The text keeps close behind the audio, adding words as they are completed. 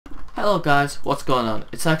Hello guys, what's going on?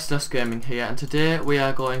 It's Exodus Gaming here, and today we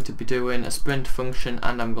are going to be doing a sprint function,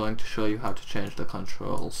 and I'm going to show you how to change the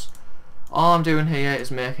controls. All I'm doing here is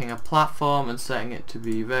making a platform and setting it to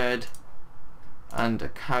be red, and a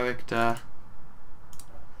character,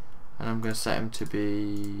 and I'm going to set him to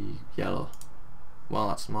be yellow. Well,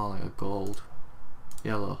 that's more like a gold.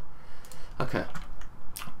 Yellow. Okay.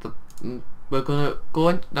 We're going to go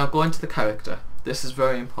into the character. This is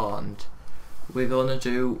very important. We're going to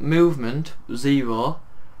do movement 0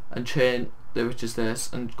 and change, which is this,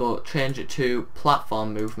 and change it to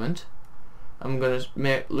platform movement. I'm going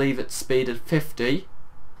to leave its speed at 50,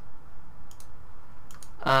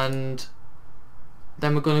 and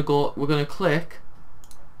then we're going to click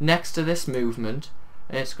next to this movement,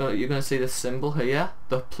 and you're going to see this symbol here,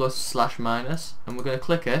 the plus/minus, and we're going to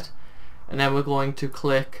click it, and then we're going to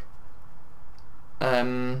click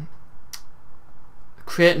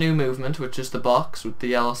create new movement, which is the box with the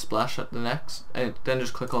yellow splash at the next, and then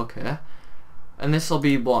just click OK, and this will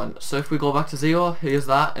be 1. So if we go back to 0, here's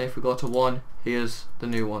that, and if we go to 1, here's the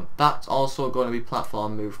new one. That's also going to be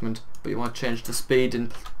platform movement, but you want to change the speed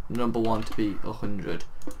in number 1 to be 100.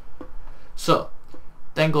 So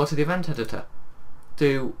then go to the event editor,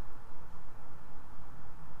 just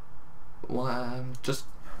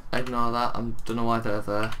ignore that, I don't know why they're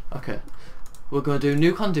there. Okay, we're going to do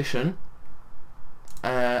new condition.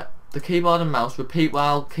 The keyboard and mouse repeat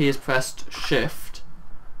while key is pressed shift,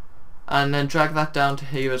 and then drag that down to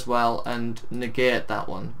here as well and negate that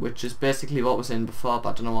one, which is basically what was in before,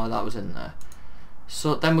 but I don't know why that was in there.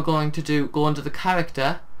 So then we're going to go under the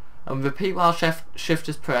character and repeat while shift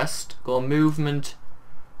is pressed, go movement,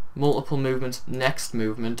 multiple movements, next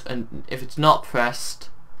movement, and if it's not pressed,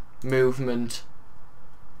 movement,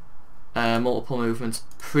 multiple movements,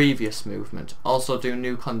 previous movement. Also do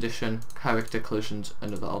new condition, character, collisions,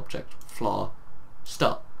 another object, floor,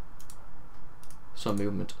 stop. So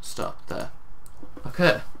movement, stop there.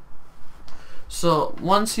 Okay. So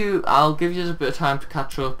I'll give you a bit of time to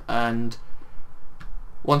catch up, and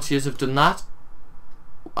once you have done that,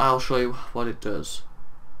 I'll show you what it does.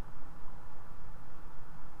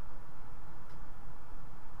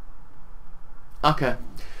 Okay.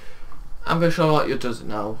 I'm going to show you what it does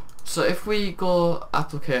now. So if we go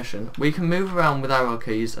application, we can move around with arrow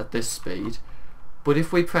keys at this speed, but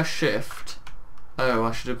if we press shift, oh,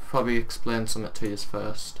 I should have probably explained something to you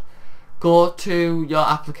first. Go to your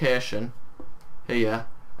application here,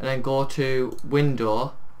 and then go to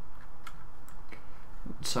window,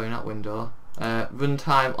 sorry, not window,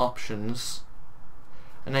 runtime options,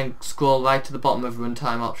 and then scroll right to the bottom of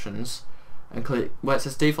runtime options and click where it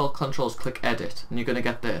says default controls, click edit, and you're going to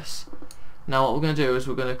get this. Now what we're going to do is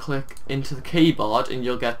we're going to click into the keyboard, and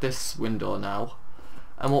you'll get this window now.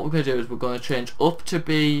 And what we're going to do is we're going to change up to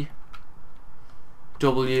be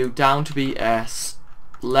W, down to be S,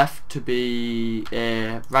 left to be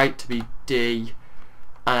A, right to be D,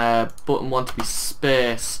 button 1 to be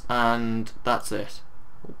space, and that's it.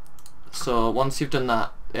 So once you've done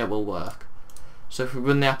that, it will work. So if we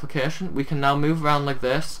run the application, we can now move around like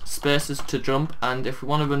this, space is to jump, and if we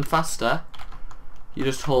want to run faster, you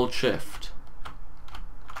just hold shift.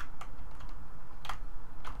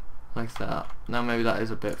 Like that. Now maybe that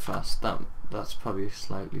is a bit fast. That's probably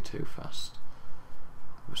slightly too fast.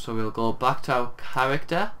 So we'll go back to our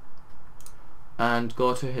character and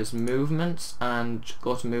go to his movements and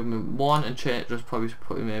go to movement 1 and change, just probably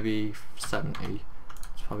put in maybe 70.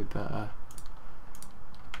 It's probably better.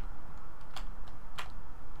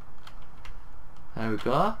 There we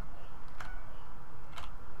go.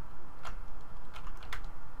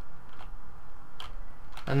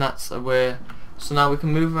 And that's a way. So now we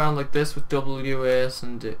can move around like this with W, A,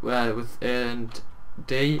 and D, with A and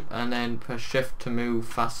D, and then press shift to move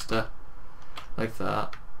faster, like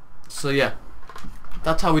that. So yeah,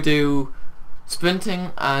 that's how we do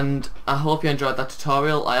sprinting, and I hope you enjoyed that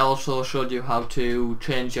tutorial. I also showed you how to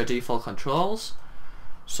change your default controls,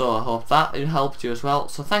 so I hope that it helped you as well.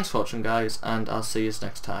 So thanks for watching guys, and I'll see you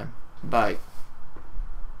next time. Bye.